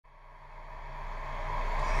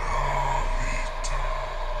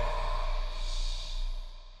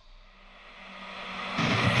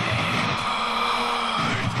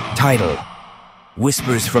Title: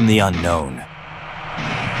 Whispers from the Unknown.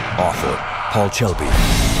 Author: Paul Chelby.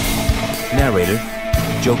 Narrator: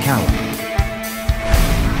 Joe Callum.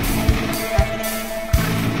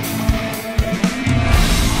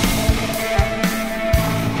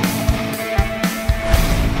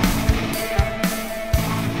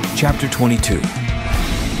 Chapter 22.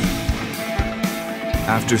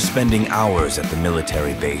 After spending hours at the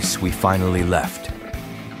military base, we finally left.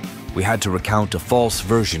 We had to recount a false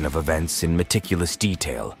version of events in meticulous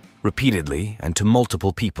detail, repeatedly and to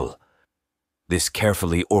multiple people. This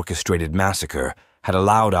carefully orchestrated massacre had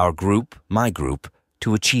allowed our group, my group,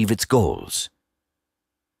 to achieve its goals.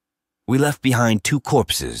 We left behind 2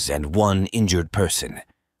 corpses and 1 injured person.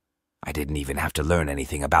 I didn't even have to learn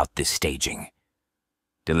anything about this staging.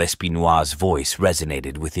 De L'Espinois' voice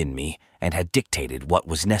resonated within me and had dictated what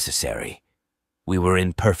was necessary. We were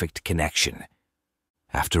in perfect connection.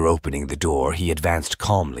 After opening the door, he advanced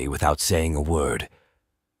calmly without saying a word.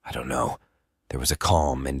 I don't know. There was a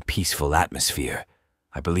calm and peaceful atmosphere.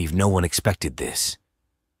 I believe no one expected this.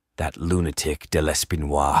 That lunatic De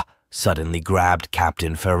L'Espinois suddenly grabbed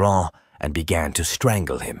Captain Ferrand and began to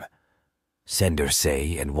strangle him.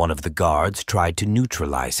 Sendersay and one of the guards tried to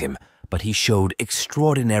neutralize him, but he showed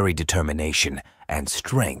extraordinary determination and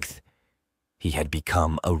strength. He had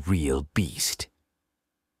become a real beast.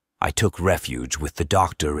 I took refuge with the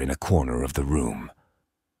doctor in a corner of the room.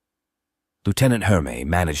 Lieutenant Hermé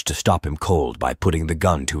managed to stop him cold by putting the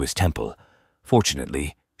gun to his temple.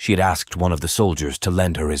 Fortunately, she had asked one of the soldiers to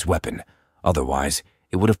lend her his weapon. Otherwise,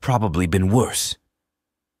 it would have probably been worse.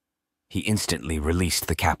 He instantly released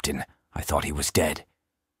the captain. I thought he was dead.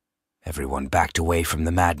 Everyone backed away from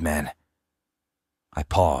the madman. I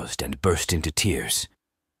paused and burst into tears.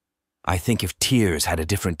 I think if tears had a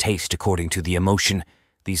different taste according to the emotion,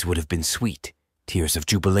 these would have been sweet, tears of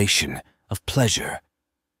jubilation, of pleasure.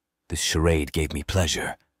 This charade gave me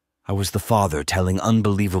pleasure. I was the father telling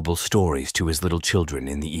unbelievable stories to his little children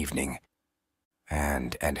in the evening.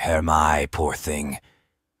 And Hermé, poor thing.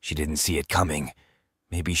 She didn't see it coming.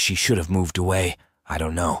 Maybe she should have moved away. I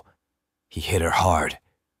don't know. He hit her hard.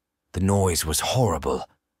 The noise was horrible.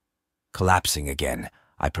 Collapsing again,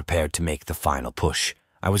 I prepared to make the final push.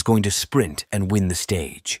 I was going to sprint and win the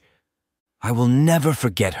stage. I will never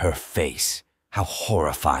forget her face. How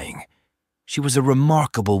horrifying. She was a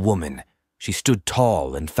remarkable woman. She stood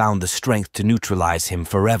tall and found the strength to neutralize him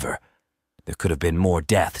forever. There could have been more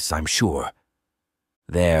deaths, I'm sure.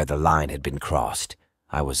 There the line had been crossed.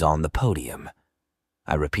 I was on the podium.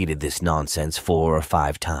 I repeated this nonsense 4 or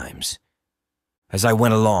 5 times. As I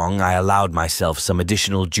went along, I allowed myself some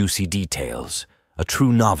additional juicy details. A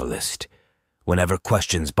true novelist. Whenever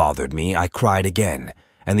questions bothered me, I cried again,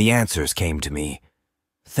 and the answers came to me.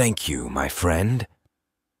 Thank you, my friend.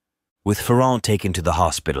 With Ferrand taken to the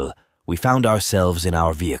hospital, we found ourselves in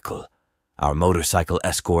our vehicle. Our motorcycle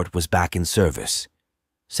escort was back in service.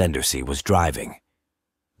 Sendersay was driving.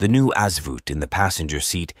 The new Asvoot in the passenger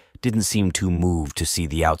seat didn't seem too moved to see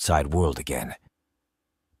the outside world again.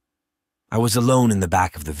 I was alone in the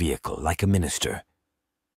back of the vehicle, like a minister.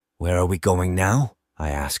 Where are we going now?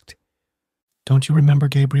 I asked. Don't you remember,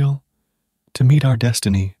 Gabriel? To meet our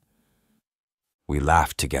destiny. We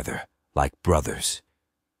laughed together, like brothers.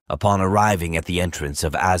 Upon arriving at the entrance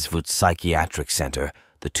of Asvoot's psychiatric center,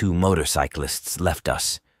 the 2 motorcyclists left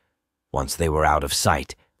us. Once they were out of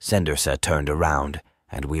sight, Sendersay turned around,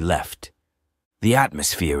 and we left. The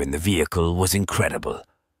atmosphere in the vehicle was incredible.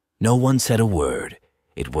 No one said a word.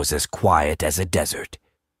 It was as quiet as a desert.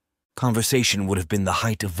 Conversation would have been the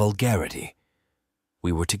height of vulgarity.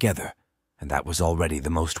 We were together, and that was already the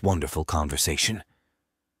most wonderful conversation.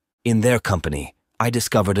 In their company, I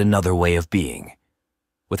discovered another way of being.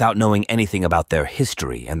 Without knowing anything about their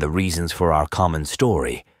history and the reasons for our common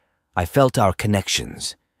story, I felt our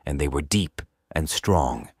connections, and they were deep and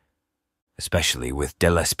strong. Especially with De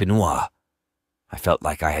L'Espinois. I felt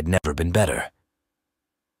like I had never been better.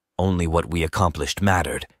 Only what we accomplished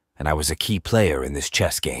mattered, and I was a key player in this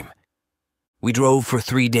chess game. We drove for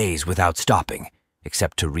 3 days without stopping,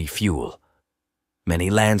 except to refuel.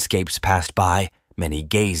 Many landscapes passed by, many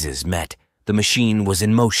gazes met. The machine was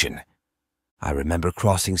in motion. I remember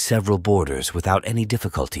crossing several borders without any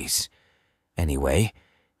difficulties. Anyway,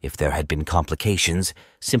 if there had been complications,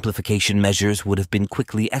 simplification measures would have been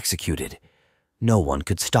quickly executed. No one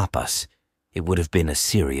could stop us. It would have been a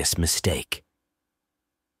serious mistake.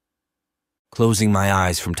 Closing my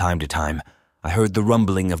eyes from time to time, I heard the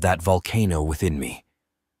rumbling of that volcano within me.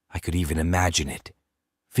 I could even imagine it,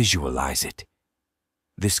 visualize it.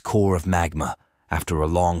 This core of magma, after a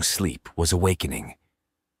long sleep, was awakening.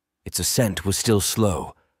 Its ascent was still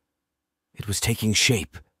slow. It was taking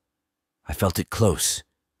shape, I felt it close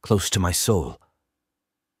to my soul.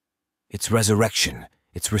 Its resurrection,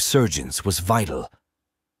 its resurgence was vital.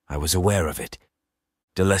 I was aware of it.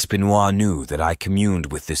 De L'Espinois knew that I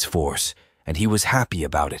communed with this force, and he was happy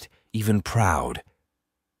about it, even proud.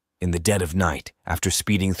 In the dead of night, after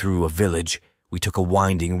speeding through a village, we took a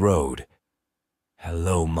winding road.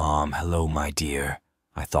 "Hello, Mom, hello, my dear,"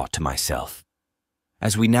 I thought to myself.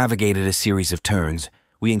 As we navigated a series of turns,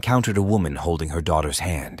 we encountered a woman holding her daughter's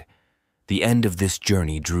hand. The end of this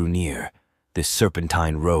journey drew near. This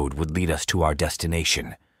serpentine road would lead us to our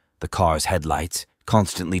destination. The car's headlights,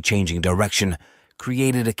 constantly changing direction,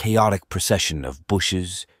 created a chaotic procession of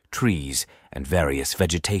bushes, trees, and various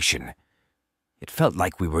vegetation. It felt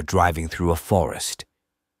like we were driving through a forest.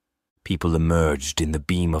 People emerged in the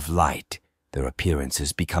beam of light, their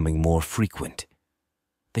appearances becoming more frequent.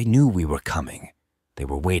 They knew we were coming. They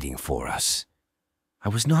were waiting for us. I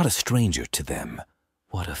was not a stranger to them.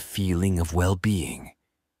 What a feeling of well-being.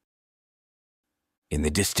 In the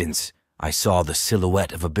distance, I saw the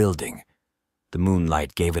silhouette of a building. The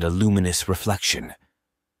moonlight gave it a luminous reflection.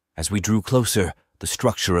 As we drew closer, the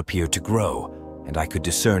structure appeared to grow, and I could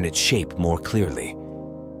discern its shape more clearly.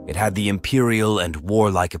 It had the imperial and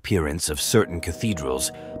warlike appearance of certain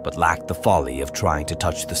cathedrals, but lacked the folly of trying to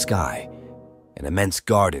touch the sky. An immense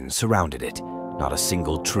garden surrounded it. Not a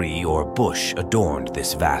single tree or bush adorned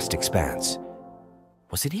this vast expanse.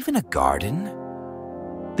 Was it even a garden?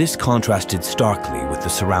 This contrasted starkly with the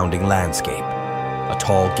surrounding landscape. A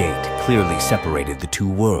tall gate clearly separated the two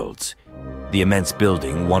worlds. The immense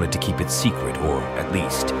building wanted to keep its secret, or at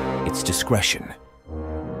least, its discretion.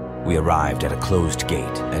 We arrived at a closed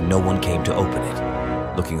gate, and no one came to open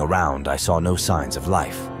it. Looking around, I saw no signs of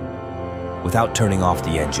life. Without turning off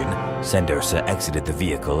the engine, Sendersa exited the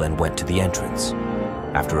vehicle and went to the entrance.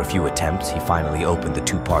 After a few attempts, he finally opened the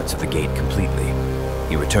two parts of the gate completely.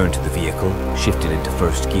 He returned to the vehicle, shifted into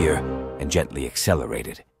first gear, and gently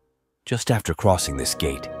accelerated. Just after crossing this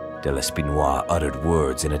gate, de L'Espinois uttered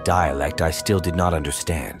words in a dialect I still did not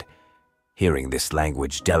understand. Hearing this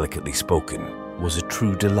language delicately spoken was a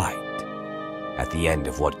true delight. At the end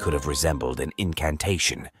of what could have resembled an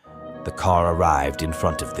incantation, the car arrived in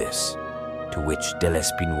front of this, to which de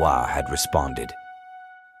L'Espinois had responded,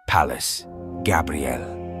 "Palace,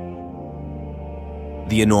 Gabriel."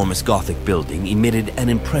 The enormous Gothic building emitted an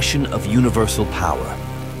impression of universal power.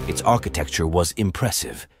 Its architecture was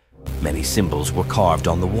impressive. Many symbols were carved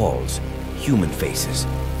on the walls, human faces,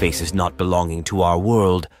 faces not belonging to our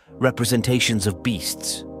world, representations of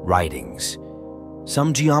beasts, writings.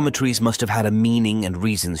 Some geometries must have had a meaning and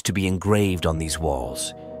reasons to be engraved on these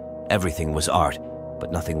walls. Everything was art,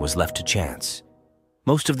 but nothing was left to chance.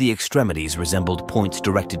 Most of the extremities resembled points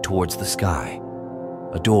directed towards the sky.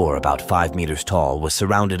 A door about 5 meters tall was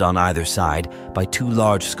surrounded on either side by two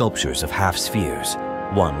large sculptures of half-spheres,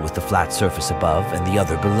 one with the flat surface above and the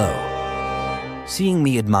other below. Seeing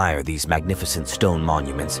me admire these magnificent stone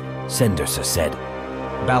monuments, Sendersa said,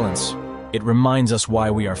 "Balance. It reminds us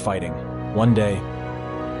why we are fighting. One day..."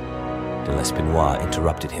 De L'Espinois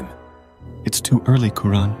interrupted him. It's too early,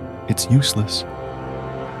 Kuran. It's useless.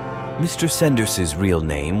 Mr. Sendersa's real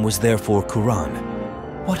name was therefore Kuran.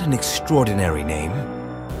 What an extraordinary name.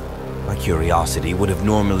 My curiosity would have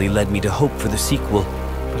normally led me to hope for the sequel,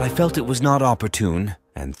 but I felt it was not opportune,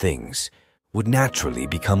 and things would naturally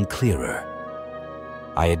become clearer.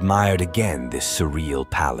 I admired again this surreal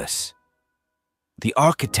palace. The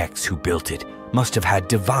architects who built it must have had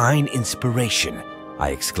divine inspiration, I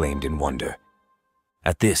exclaimed in wonder.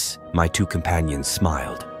 At this, my two companions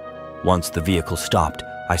smiled. Once the vehicle stopped,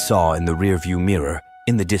 I saw in the rearview mirror,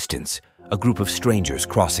 in the distance, a group of strangers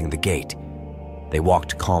crossing the gate. They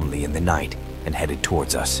walked calmly in the night and headed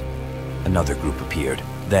towards us. Another group appeared,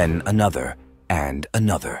 then another, and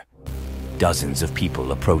another. Dozens of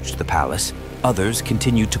people approached the palace. Others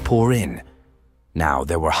continued to pour in. Now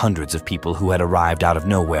there were hundreds of people who had arrived out of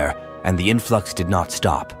nowhere, and the influx did not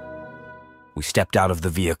stop. We stepped out of the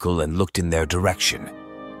vehicle and looked in their direction.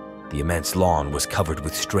 The immense lawn was covered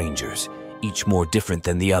with strangers, each more different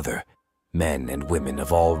than the other. Men and women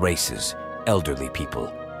of all races, elderly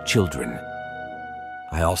people, children.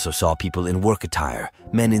 I also saw people in work attire,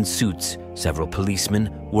 men in suits, several policemen,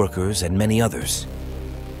 workers, and many others.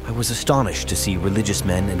 I was astonished to see religious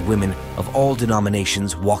men and women of all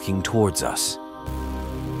denominations walking towards us.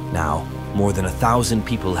 Now, more than 1,000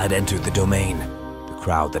 people had entered the domain. The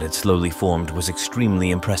crowd that had slowly formed was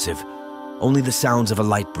extremely impressive. Only the sounds of a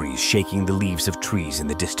light breeze shaking the leaves of trees in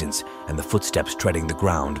the distance and the footsteps treading the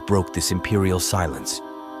ground broke this imperial silence.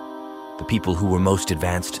 The people who were most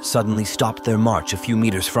advanced suddenly stopped their march a few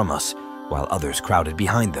meters from us, while others crowded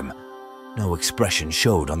behind them. No expression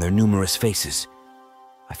showed on their numerous faces.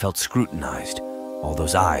 I felt scrutinized. All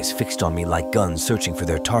those eyes fixed on me like guns searching for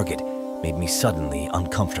their target made me suddenly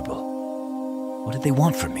uncomfortable. What did they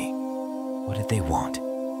want from me? What did they want?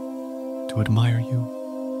 To admire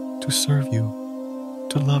you, to serve you,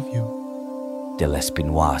 to love you, de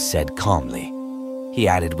l'Espinois said calmly. He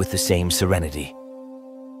added with the same serenity.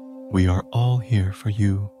 We are all here for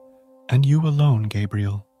you, and you alone,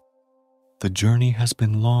 Gabriel. The journey has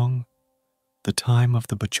been long. The time of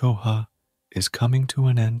the Bachoha is coming to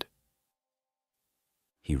an end.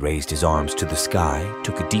 He raised his arms to the sky,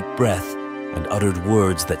 took a deep breath, and uttered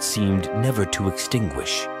words that seemed never to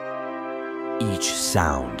extinguish. Each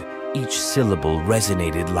sound, each syllable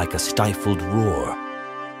resonated like a stifled roar.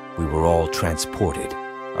 We were all transported.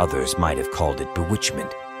 Others might have called it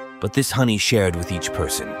bewitchment. But this honey shared with each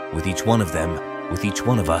person, with each one of them, with each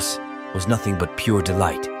one of us, was nothing but pure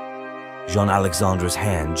delight. Jean-Alexandre's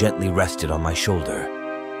hand gently rested on my shoulder.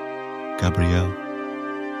 Gabriel,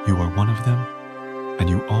 you are one of them, and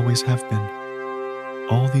you always have been.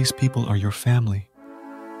 All these people are your family.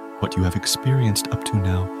 What you have experienced up to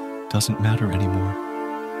now doesn't matter anymore.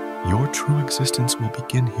 Your true existence will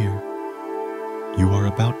begin here. You are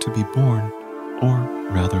about to be born, or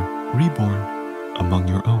rather, reborn, among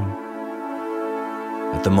your own.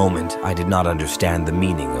 At the moment, I did not understand the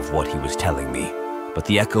meaning of what he was telling me, but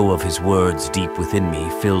the echo of his words deep within me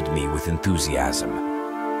filled me with enthusiasm.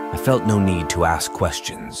 I felt no need to ask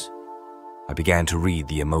questions. I began to read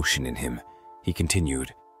the emotion in him. He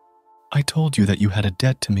continued. I told you that you had a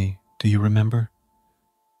debt to me, do you remember?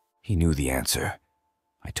 He knew the answer.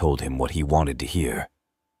 I told him what he wanted to hear.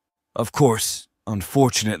 Of course,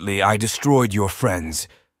 unfortunately, I destroyed your friends.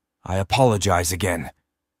 I apologize again.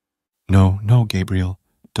 No, Gabriel,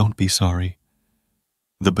 don't be sorry.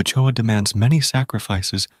 The Bachoa demands many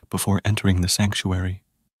sacrifices before entering the sanctuary.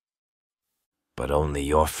 But only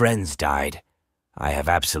your friends died. I have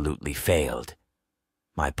absolutely failed.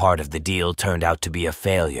 My part of the deal turned out to be a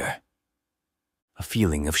failure. A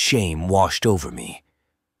feeling of shame washed over me.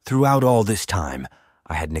 Throughout all this time,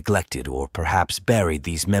 I had neglected or perhaps buried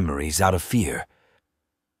these memories out of fear.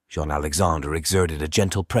 Jean-Alexandre exerted a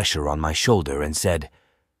gentle pressure on my shoulder and said,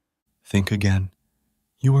 Think again.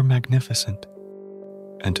 You are magnificent.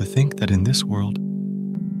 And to think that in this world,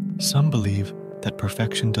 some believe that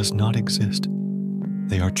perfection does not exist.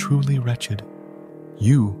 They are truly wretched.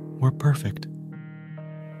 You were perfect.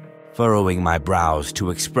 Furrowing my brows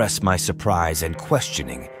to express my surprise and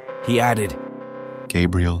questioning, he added,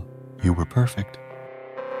 Gabriel, you were perfect.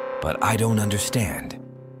 But I don't understand.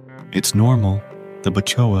 It's normal. The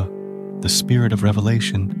Bachoa, the spirit of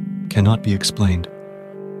revelation, cannot be explained.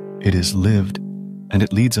 It is lived, and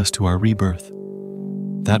it leads us to our rebirth.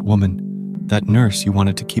 That woman, that nurse you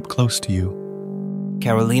wanted to keep close to you.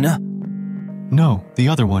 Carolina? No, the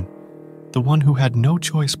other one. The one who had no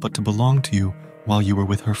choice but to belong to you while you were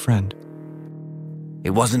with her friend.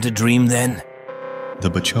 It wasn't a dream then?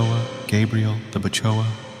 The Bachoa, Gabriel, the Bachoa.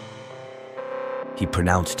 He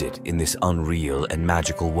pronounced it in this unreal and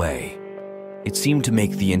magical way. It seemed to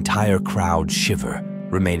make the entire crowd shiver,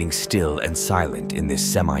 remaining still and silent in this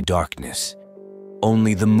semi-darkness.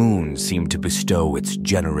 Only the moon seemed to bestow its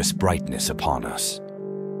generous brightness upon us.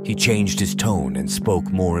 He changed his tone and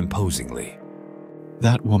spoke more imposingly.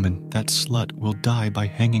 That woman, that slut, will die by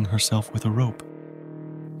hanging herself with a rope.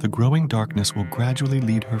 The growing darkness will gradually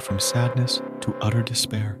lead her from sadness to utter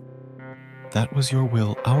despair. That was your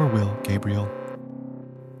will, our will, Gabriel.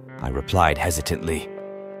 I replied hesitantly.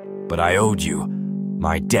 But I owed you.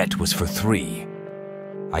 My debt was for 3.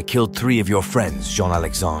 I killed 3 of your friends,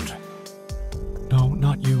 Jean-Alexandre. No,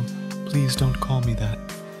 not you. Please don't call me that.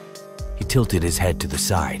 He tilted his head to the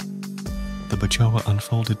side. The Bachoa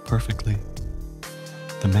unfolded perfectly.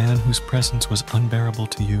 The man whose presence was unbearable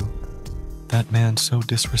to you. That man so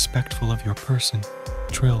disrespectful of your person,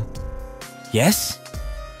 Trill. Yes?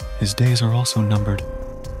 His days are also numbered.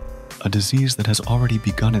 A disease that has already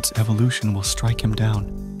begun its evolution will strike him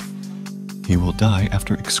down. He will die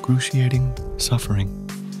after excruciating suffering.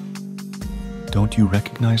 Don't you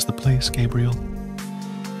recognize the place, Gabriel?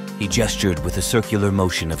 He gestured with a circular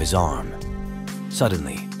motion of his arm.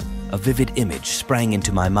 Suddenly, a vivid image sprang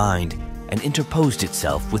into my mind and interposed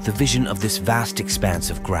itself with the vision of this vast expanse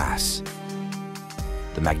of grass.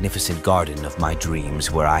 The magnificent garden of my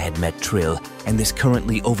dreams where I had met Trill and this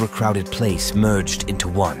currently overcrowded place merged into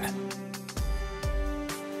one.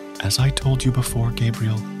 As I told you before,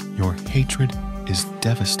 Gabriel, your hatred is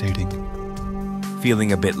devastating.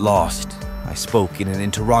 Feeling a bit lost, I spoke in an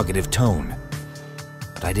interrogative tone.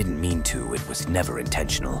 But I didn't mean to. It was never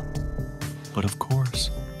intentional. But of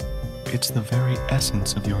course, it's the very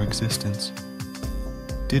essence of your existence.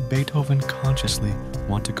 Did Beethoven consciously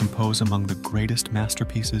want to compose among the greatest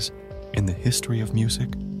masterpieces in the history of music?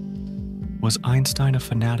 Was Einstein a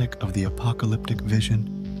fanatic of the apocalyptic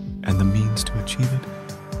vision and the means to achieve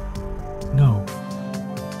it? No,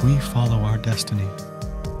 we follow our destiny.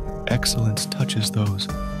 Excellence touches those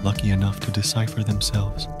lucky enough to decipher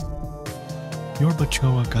themselves. Your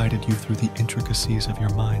Bachoa guided you through the intricacies of your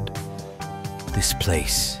mind. This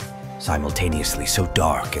place, simultaneously so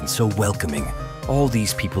dark and so welcoming, all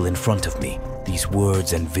these people in front of me, these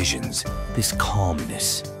words and visions, this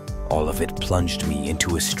calmness, all of it plunged me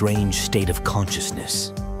into a strange state of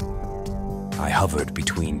consciousness. I hovered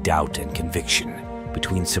between doubt and conviction,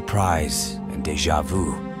 between surprise and déjà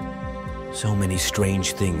vu. So many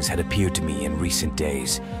strange things had appeared to me in recent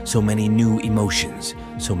days, so many new emotions,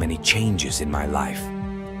 so many changes in my life.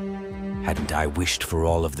 Hadn't I wished for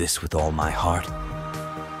all of this with all my heart?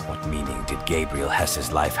 What meaning did Gabriel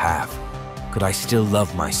Hesse's life have? Could I still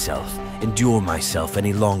love myself, endure myself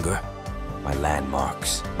any longer? My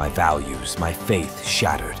landmarks, my values, my faith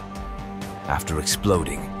shattered. After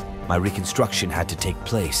exploding, my reconstruction had to take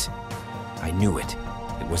place. I knew it.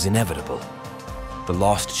 It was inevitable. The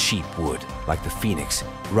lost sheep would, like the phoenix,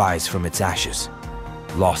 rise from its ashes.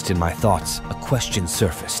 Lost in my thoughts, a question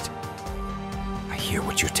surfaced. I hear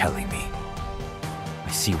what you're telling me.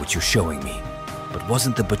 I see what you're showing me. But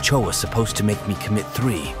wasn't the Bachoa supposed to make me commit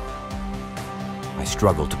 3? I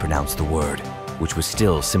struggled to pronounce the word, which was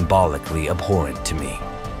still symbolically abhorrent to me.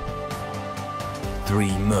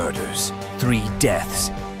 3 murders, 3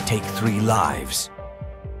 deaths, take 3 lives.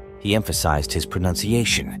 He emphasized his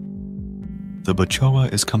pronunciation. The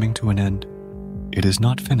Bachoa is coming to an end. It is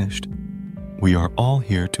not finished. We are all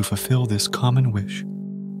here to fulfill this common wish.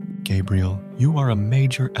 Gabriel, you are a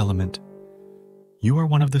major element. You are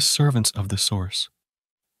one of the servants of the Source.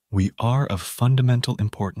 We are of fundamental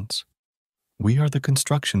importance. We are the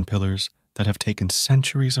construction pillars that have taken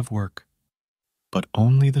centuries of work. But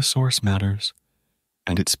only the Source matters,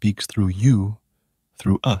 and it speaks through you,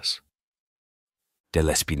 through us. De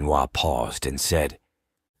Lespinois paused and said,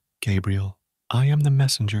 Gabriel, I am the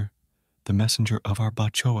messenger of our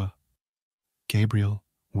Bachoa. Gabriel,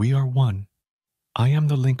 we are one. I am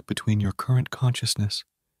the link between your current consciousness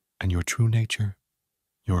and your true nature,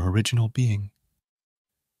 your original being.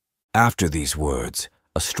 After these words,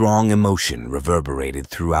 a strong emotion reverberated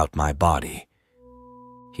throughout my body.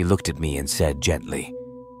 He looked at me and said gently,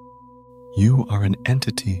 You are an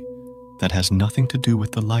entity that has nothing to do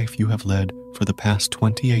with the life you have led for the past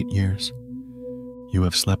 28 years. You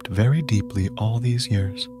have slept very deeply all these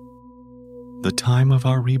years. The time of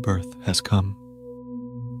our rebirth has come.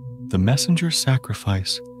 The messenger's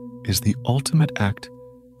sacrifice is the ultimate act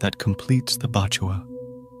that completes the Bachoa.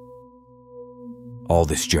 All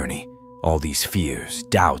this journey, all these fears,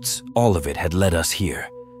 doubts, all of it had led us here.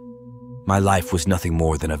 My life was nothing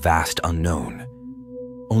more than a vast unknown.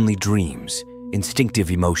 Only dreams, instinctive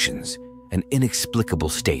emotions, an inexplicable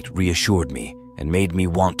state reassured me and made me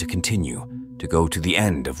want to continue, to go to the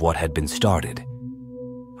end of what had been started.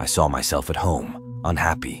 I saw myself at home,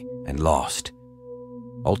 unhappy and lost.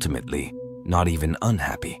 Ultimately, not even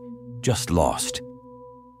unhappy, just lost.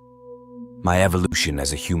 My evolution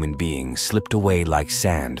as a human being slipped away like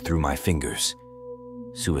sand through my fingers.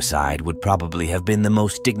 Suicide would probably have been the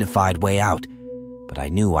most dignified way out, but I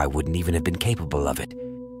knew I wouldn't even have been capable of it.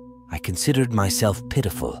 I considered myself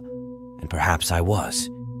pitiful, and perhaps I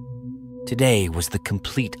was. Today was the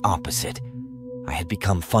complete opposite. I had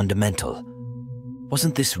become fundamental.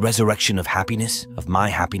 Wasn't this resurrection of happiness, of my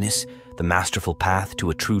happiness, the masterful path to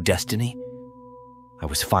a true destiny? I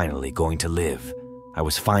was finally going to live. I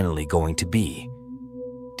was finally going to be.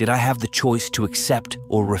 Did I have the choice to accept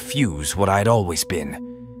or refuse what I had always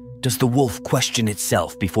been? Does the wolf question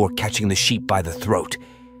itself before catching the sheep by the throat?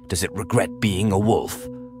 Does it regret being a wolf?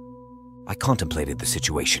 I contemplated the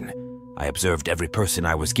situation. I observed every person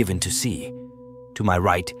I was given to see. To my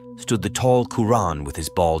right stood the tall Kuran with his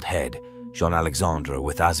bald head, Jean-Alexandre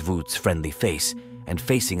with Azvout's friendly face, and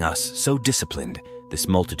facing us, so disciplined, this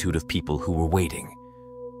multitude of people who were waiting.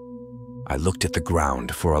 I looked at the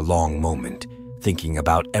ground for a long moment, thinking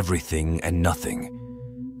about everything and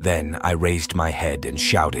nothing. Then I raised my head and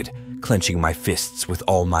shouted, clenching my fists with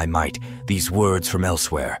all my might, these words from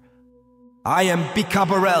elsewhere. I am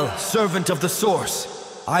Bicabarel, servant of the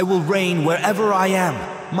Source. I will reign wherever I am.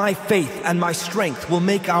 My faith and my strength will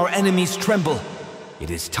make our enemies tremble. It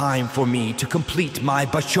is time for me to complete my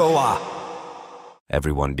Bachoa.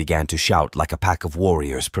 Everyone began to shout like a pack of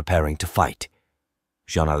warriors preparing to fight.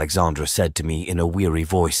 Jean-Alexandre said to me in a weary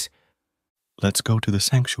voice, Let's go to the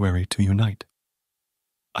sanctuary to unite.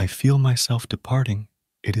 I feel myself departing.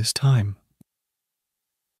 It is time.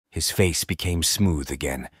 His face became smooth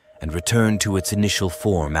again and returned to its initial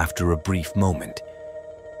form after a brief moment.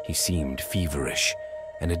 He seemed feverish.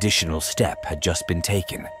 An additional step had just been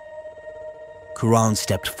taken. Quran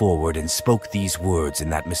stepped forward and spoke these words in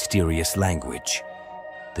that mysterious language.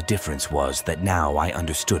 The difference was that now I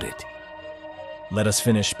understood it. Let us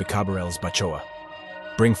finish Becabarel's Bachoa.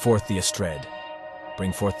 Bring forth the estrade.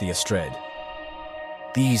 Bring forth the estrade.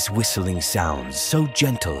 These whistling sounds, so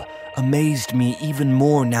gentle, amazed me even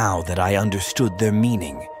more now that I understood their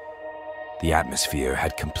meaning. The atmosphere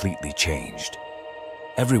had completely changed.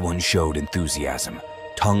 Everyone showed enthusiasm.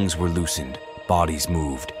 Tongues were loosened, bodies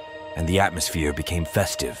moved, and the atmosphere became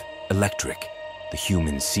festive, electric. The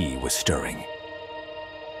human sea was stirring.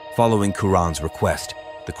 Following Quran's request,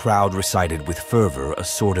 the crowd recited with fervor a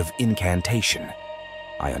sort of incantation.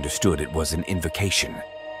 I understood it was an invocation.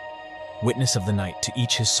 Witness of the night, to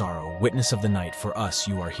each his sorrow. Witness of the night, for us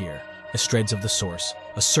you are here. Estrades of the source,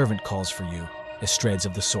 a servant calls for you. Estrades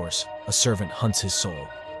of the source, a servant hunts his soul.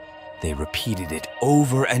 They repeated it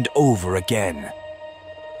over and over again.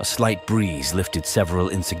 A slight breeze lifted several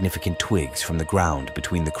insignificant twigs from the ground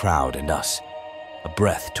between the crowd and us. A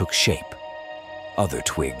breath took shape. Other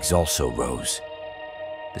twigs also rose.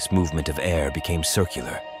 This movement of air became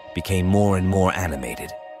circular, became more and more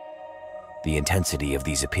animated. The intensity of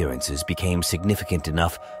these appearances became significant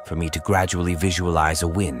enough for me to gradually visualize a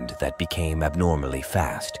wind that became abnormally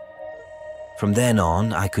fast. From then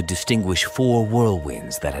on, I could distinguish 4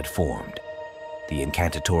 whirlwinds that had formed. The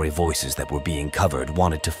incantatory voices that were being covered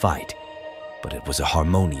wanted to fight, but it was a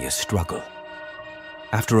harmonious struggle.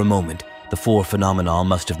 After a moment, the 4 phenomena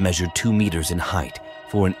must have measured 2 meters in height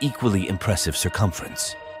for an equally impressive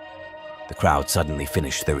circumference. The crowd suddenly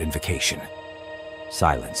finished their invocation.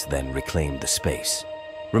 Silence then reclaimed the space.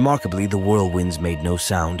 Remarkably, the whirlwinds made no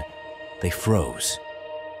sound. They froze.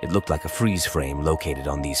 It looked like a freeze frame located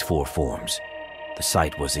on these 4 forms. The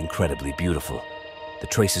sight was incredibly beautiful. The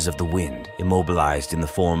traces of the wind, immobilized in the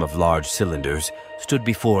form of large cylinders, stood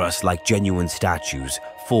before us like genuine statues,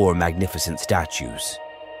 4 magnificent statues.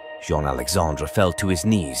 Jean-Alexandre fell to his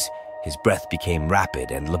knees. His breath became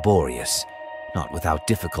rapid and laborious. Not without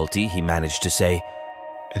difficulty, he managed to say,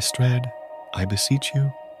 Estrade, I beseech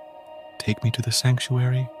you, take me to the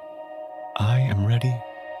sanctuary. I am ready.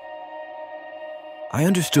 I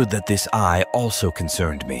understood that this I also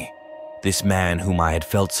concerned me. This man whom I had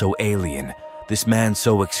felt so alien, this man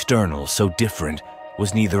so external, so different,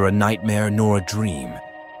 was neither a nightmare nor a dream.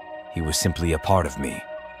 He was simply a part of me,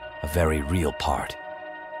 a very real part.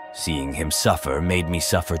 Seeing him suffer made me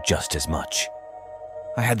suffer just as much.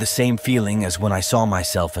 I had the same feeling as when I saw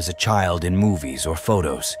myself as a child in movies or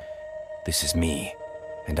photos. This is me,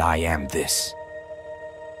 and I am this.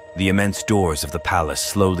 The immense doors of the palace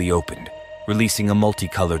slowly opened, releasing a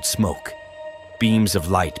multicolored smoke. Beams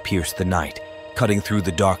of light pierced the night, cutting through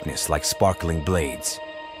the darkness like sparkling blades.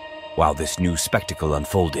 While this new spectacle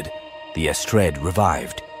unfolded, the estrade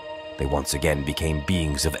revived. They once again became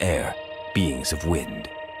beings of air, beings of wind.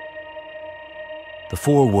 The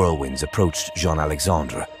 4 whirlwinds approached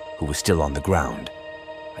Jean-Alexandre, who was still on the ground.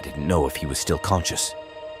 I didn't know if he was still conscious.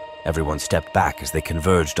 Everyone stepped back as they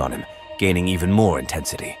converged on him, gaining even more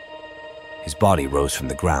intensity. His body rose from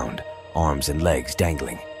the ground, arms and legs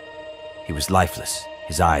dangling. He was lifeless,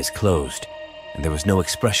 his eyes closed, and there was no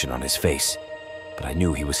expression on his face, but I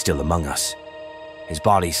knew he was still among us. His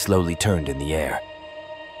body slowly turned in the air.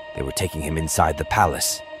 They were taking him inside the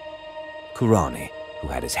palace. Kurani, who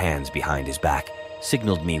had his hands behind his back,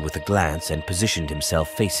 signaled me with a glance and positioned himself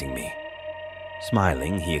facing me.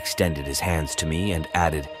 Smiling, he extended his hands to me and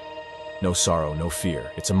added, No sorrow, no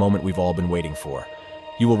fear. It's a moment we've all been waiting for.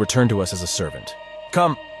 You will return to us as a servant.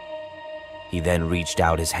 Come! He then reached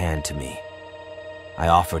out his hand to me. I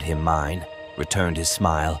offered him mine, returned his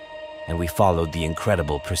smile, and we followed the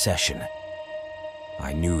incredible procession.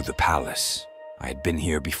 I knew the palace. I had been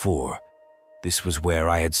here before. This was where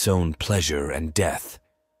I had sown pleasure and death.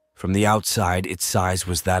 From the outside, its size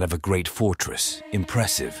was that of a great fortress,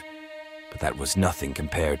 impressive, but that was nothing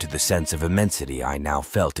compared to the sense of immensity I now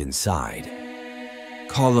felt inside.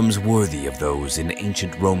 Columns worthy of those in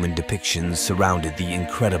ancient Roman depictions surrounded the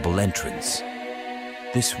incredible entrance.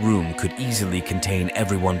 This room could easily contain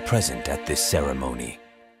everyone present at this ceremony.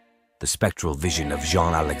 The spectral vision of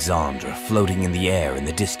Jean-Alexandre floating in the air in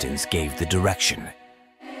the distance gave the direction.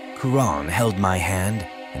 Quran held my hand,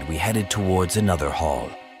 and we headed towards another hall.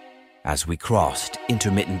 As we crossed,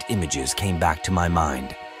 intermittent images came back to my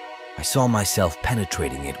mind. I saw myself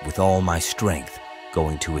penetrating it with all my strength,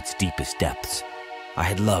 going to its deepest depths. I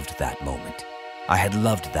had loved that moment. I had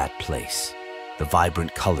loved that place. The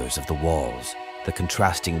vibrant colors of the walls, the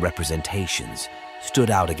contrasting representations, stood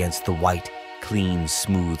out against the white, clean,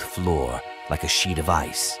 smooth floor like a sheet of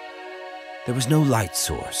ice. There was no light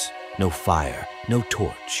source, no fire, no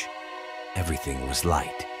torch. Everything was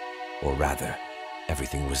light, or rather,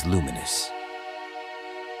 everything was luminous.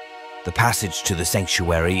 The passage to the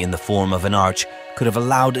sanctuary in the form of an arch could have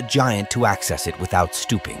allowed a giant to access it without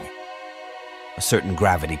stooping. A certain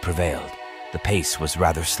gravity prevailed. The pace was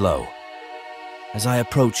rather slow. As I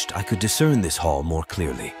approached, I could discern this hall more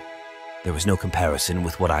clearly. There was no comparison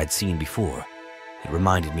with what I had seen before. It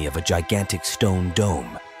reminded me of a gigantic stone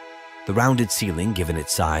dome. The rounded ceiling, given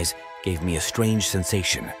its size, gave me a strange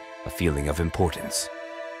sensation, a feeling of importance.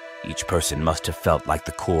 Each person must have felt like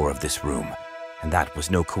the core of this room, and that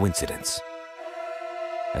was no coincidence.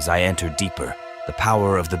 As I entered deeper, the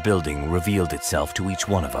power of the building revealed itself to each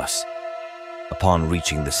one of us. Upon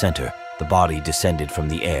reaching the center, the body descended from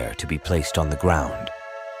the air to be placed on the ground.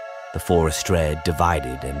 The four estrade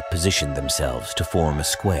divided and positioned themselves to form a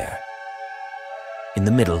square. In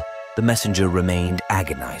the middle, the messenger remained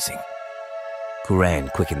agonizing. Kuran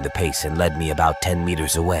quickened the pace and led me about 10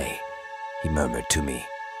 meters away. He murmured to me,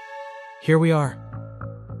 "Here we are."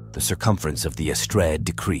 The circumference of the estrade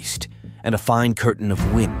decreased, and a fine curtain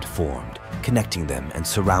of wind formed, connecting them and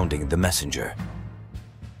surrounding the messenger.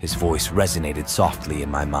 His voice resonated softly in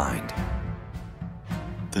my mind.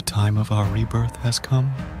 The time of our rebirth has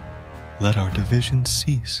come. Let our divisions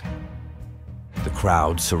cease. The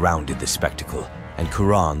crowd surrounded the spectacle, and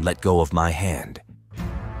Kuran let go of my hand.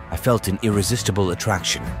 I felt an irresistible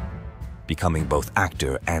attraction. Becoming both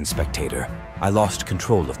actor and spectator, I lost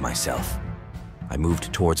control of myself. I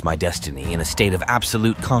moved towards my destiny in a state of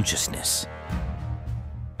absolute consciousness.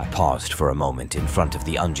 I paused for a moment in front of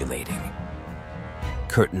the undulating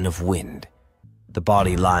curtain of wind. The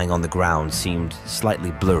body lying on the ground seemed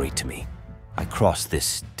slightly blurry to me. I crossed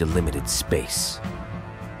this delimited space.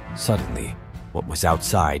 Suddenly, what was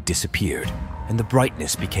outside disappeared, and the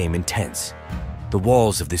brightness became intense. The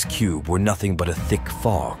walls of this cube were nothing but a thick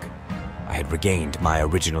fog. I had regained my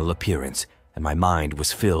original appearance, and my mind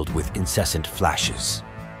was filled with incessant flashes.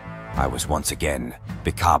 I was once again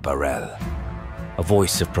Bikabarel. A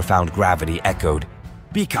voice of profound gravity echoed,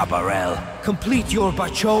 "Bikabarel, complete your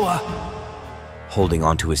bachoa!" Holding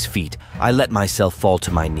onto his feet, I let myself fall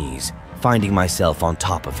to my knees, finding myself on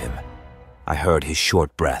top of him. I heard his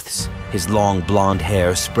short breaths, his long blonde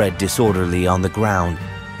hair spread disorderly on the ground,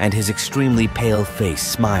 and his extremely pale face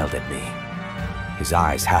smiled at me. His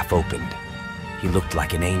eyes half opened. He looked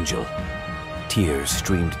like an angel. Tears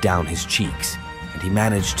streamed down his cheeks, and he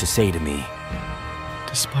managed to say to me,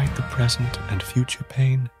 Despite the present and future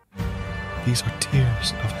pain, these are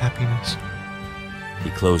tears of happiness. He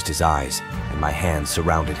closed his eyes, and my hands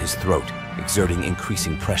surrounded his throat, exerting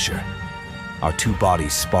increasing pressure. Our two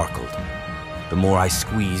bodies sparkled. The more I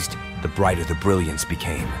squeezed, the brighter the brilliance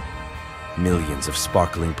became. Millions of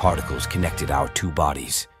sparkling particles connected our two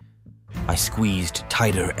bodies. I squeezed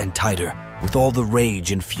tighter and tighter, with all the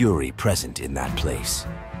rage and fury present in that place.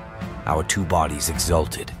 Our two bodies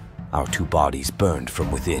exulted. Our two bodies burned from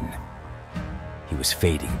within. He was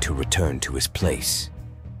fading to return to his place.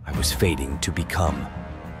 I was fading to become,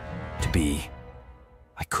 to be.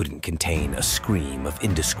 I couldn't contain a scream of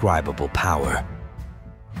indescribable power.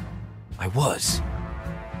 I was.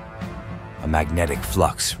 A magnetic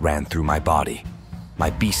flux ran through my body. My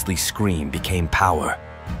beastly scream became power.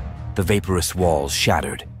 The vaporous walls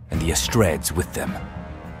shattered, and the estrades with them.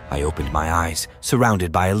 I opened my eyes,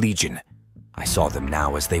 surrounded by a legion. I saw them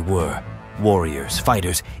now as they were, warriors,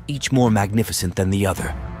 fighters, each more magnificent than the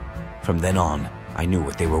other. From then on, I knew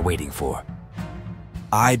what they were waiting for.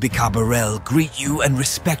 I, Bikabarel, greet you and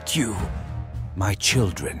respect you, my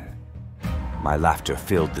children. My laughter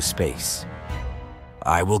filled the space.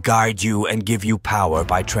 I will guide you and give you power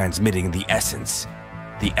by transmitting the essence.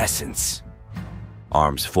 The essence.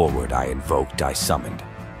 Arms forward, I invoked, I summoned.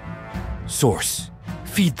 Source,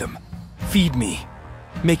 feed them. Feed me.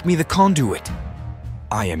 Make me the conduit.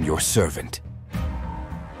 I am your servant.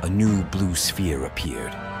 A new blue sphere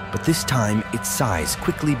appeared, but this time its size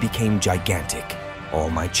quickly became gigantic. All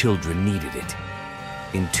my children needed it.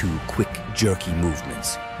 In two quick, jerky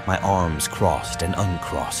movements, my arms crossed and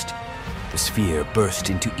uncrossed. The sphere burst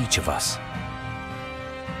into each of us.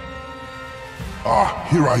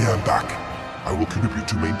 Here I am back. I will contribute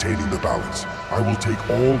to maintaining the balance. I will take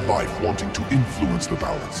all life wanting to influence the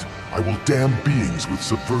balance. I will damn beings with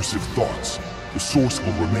subversive thoughts. The source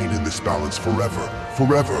will remain in this balance forever,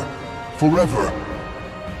 forever, forever.